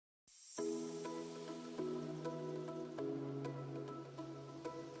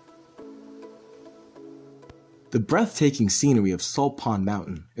The breathtaking scenery of Salt Pond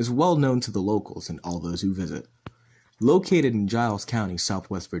Mountain is well known to the locals and all those who visit. Located in Giles County,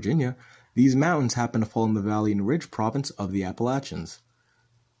 Southwest Virginia, these mountains happen to fall in the Valley and Ridge province of the Appalachians.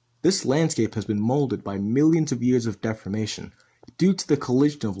 This landscape has been molded by millions of years of deformation due to the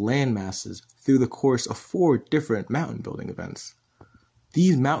collision of land masses through the course of 4 different mountain building events.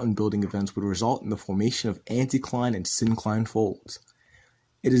 These mountain building events would result in the formation of anticline and syncline folds.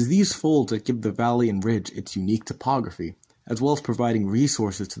 It is these folds that give the valley and ridge its unique topography, as well as providing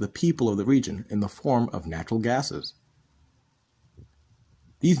resources to the people of the region in the form of natural gases.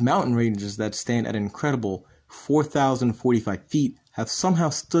 These mountain ranges that stand at an incredible 4,045 feet have somehow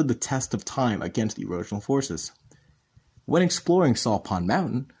stood the test of time against erosional forces. When exploring Salt Pond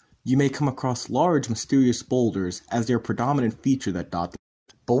Mountain, you may come across large mysterious boulders as their predominant feature that dot the.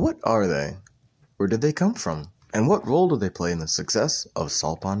 But what are they? Where did they come from? And what role do they play in the success of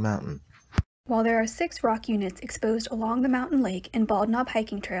Salt Pond Mountain? While there are 6 rock units exposed along the mountain lake and Bald Knob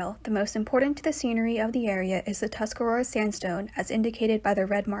hiking trail, the most important to the scenery of the area is the Tuscarora sandstone as indicated by the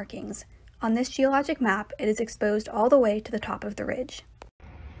red markings. On this geologic map, it is exposed all the way to the top of the ridge.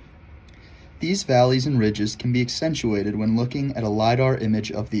 These valleys and ridges can be accentuated when looking at a LiDAR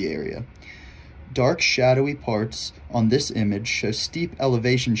image of the area. Dark, shadowy parts on this image show steep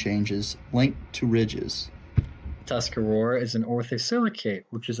elevation changes linked to ridges. Tuscarora is an orthosilicate,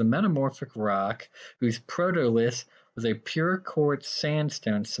 which is a metamorphic rock whose protolith was a pure quartz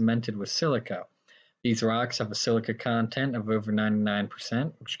sandstone cemented with silica. These rocks have a silica content of over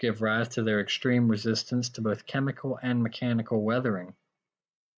 99%, which give rise to their extreme resistance to both chemical and mechanical weathering.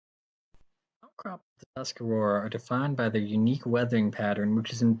 Outcrops of the Tuscarora are defined by their unique weathering pattern,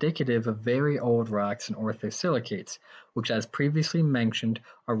 which is indicative of very old rocks and orthosilicates, which, as previously mentioned,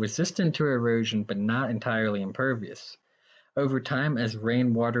 are resistant to erosion but not entirely impervious. Over time, as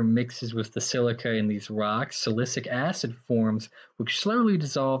rainwater mixes with the silica in these rocks, silicic acid forms, which slowly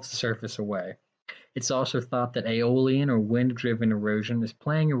dissolves the surface away. It's also thought that aeolian or wind-driven erosion is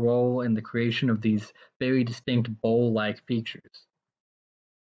playing a role in the creation of these very distinct bowl-like features.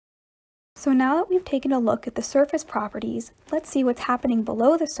 So now that we've taken a look at the surface properties, let's see what's happening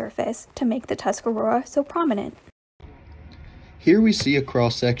below the surface to make the Tuscarora so prominent. Here we see a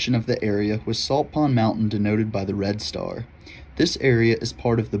cross-section of the area with Salt Pond Mountain denoted by the red star. This area is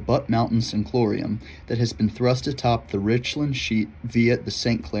part of the Butte Mountain synchlorium that has been thrust atop the Richland Sheet via the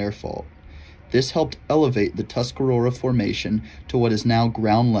St. Clair Fault. This helped elevate the Tuscarora Formation to what is now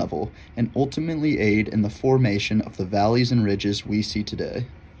ground level and ultimately aid in the formation of the valleys and ridges we see today.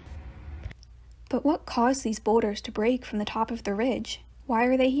 But what caused these boulders to break from the top of the ridge? Why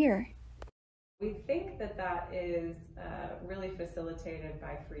are they here? We think that that is really facilitated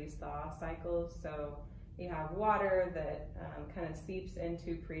by freeze-thaw cycles. So you have water that kind of seeps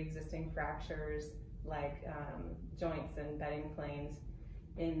into pre-existing fractures like joints and bedding planes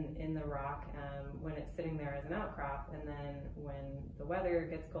in the rock when it's sitting there as an outcrop, and then when the weather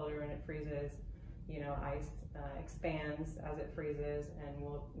gets colder and it freezes, ice expands as it freezes and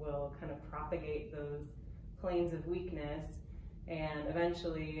will kind of propagate those planes of weakness, and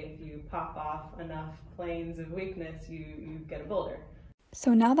eventually if you pop off enough planes of weakness you get a boulder.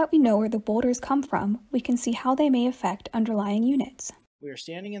 So now that we know where the boulders come from, we can see how they may affect underlying units. We are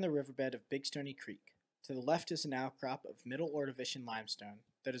standing in the riverbed of Big Stony Creek. To the left is an outcrop of Middle Ordovician limestone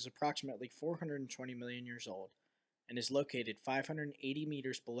that is approximately 420 million years old and is located 580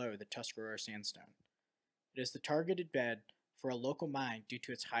 meters below the Tuscarora sandstone. It is the targeted bed for a local mine due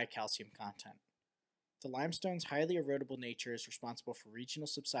to its high calcium content. The limestone's highly erodible nature is responsible for regional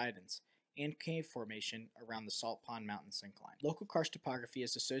subsidence and cave formation around the Salt Pond Mountain syncline. Local karst topography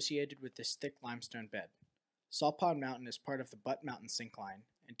is associated with this thick limestone bed. Salt Pond Mountain is part of the Butte Mountain syncline,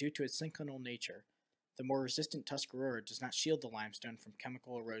 and due to its synclinal nature, the more resistant Tuscarora does not shield the limestone from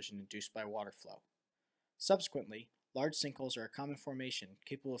chemical erosion induced by water flow. Subsequently, large sinkholes are a common formation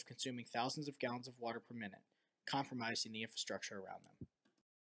capable of consuming thousands of gallons of water per minute, compromising the infrastructure around them.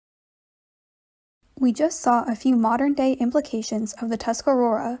 We just saw a few modern-day implications of the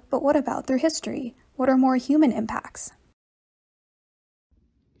Tuscarora, but what about their history? What are more human impacts?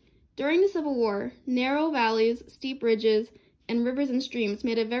 During the Civil War, narrow valleys, steep ridges, and rivers and streams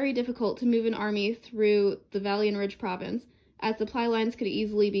made it very difficult to move an army through the Valley and Ridge province, as supply lines could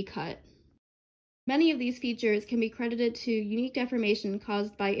easily be cut. Many of these features can be credited to unique deformation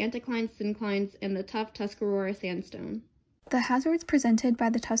caused by anticlines, synclines, and the tough Tuscarora sandstone. The hazards presented by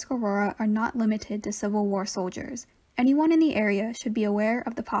the Tuscarora are not limited to Civil War soldiers. Anyone in the area should be aware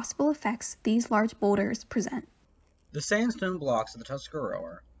of the possible effects these large boulders present. The sandstone blocks of the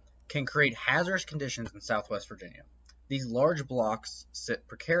Tuscarora can create hazardous conditions in southwest Virginia. These large blocks sit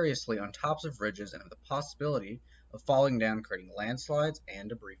precariously on tops of ridges and have the possibility of falling down, creating landslides and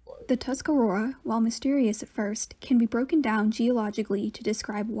debris flows. The Tuscarora, while mysterious at first, can be broken down geologically to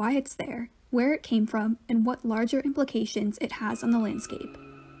describe why it's there, where it came from, and what larger implications it has on the landscape.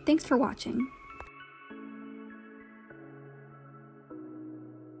 Thanks for watching.